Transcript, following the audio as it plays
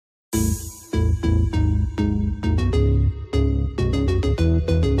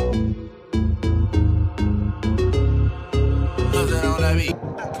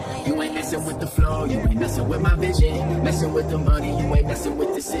with my vision. Messing with the money, you ain't messing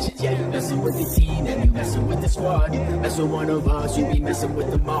with decisions. Yeah, you messing with the team, and you messing with the squad. Mess with one of us, you be messing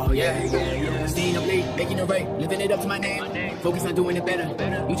with them all. Yeah, yeah, yeah. Staying up late, making it right, living it up to my name. Focus on doing it better.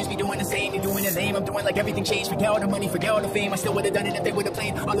 You just be doing the same, you're doing the same. I'm doing like everything changed. Forget all the money, forget all the fame. I still would've done it if they would've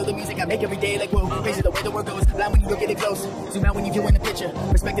played all of the music I make every day. Like, whoa, crazy the way the world goes. Blind when you look at it close. Zoom out when you viewing the picture.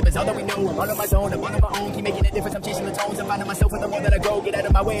 Perspective is all that we know. I'm all on my zone, I'm all on my own. Keep making a difference, I'm chasing the tones. I'm finding myself in the more that I go. Get out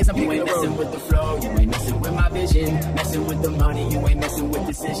of my way as I'm picking the road. You ain't messing with the flow, you ain't messing with my vision. Messing with the money, you ain't messing with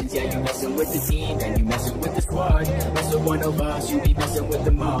decisions. Yeah, you messing with the team, and you messing with the squad. Mess with one of us, you be messing with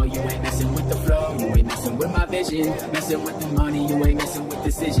them all. You ain't messing with the flow, you ain't messing with my vision. Messing with the money, you ain't messing with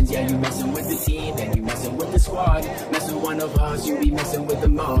decisions. Yeah, you messing with the team, and you messing with the squad. Mess with one of us, you be messing with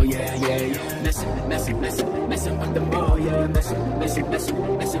them all. Yeah, yeah, yeah. Messing with them all. Yeah, messing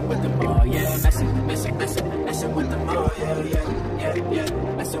with them all. Yeah, messing with them all. Yeah, yeah, yeah,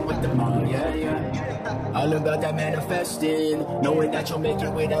 yeah. Messing with them all. Yeah, yeah. All about that manifesting, knowing that you'll make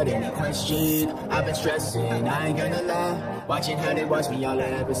it without any question. I've been stressing, I ain't gonna lie. Watching how they watch me, all I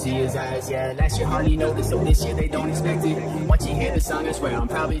ever see is eyes. Yeah, last year hardly noticed, so this year they don't expect it. Once you hear the song, I swear I'm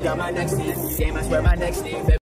probably done my next hit. Damn, I swear my next hit.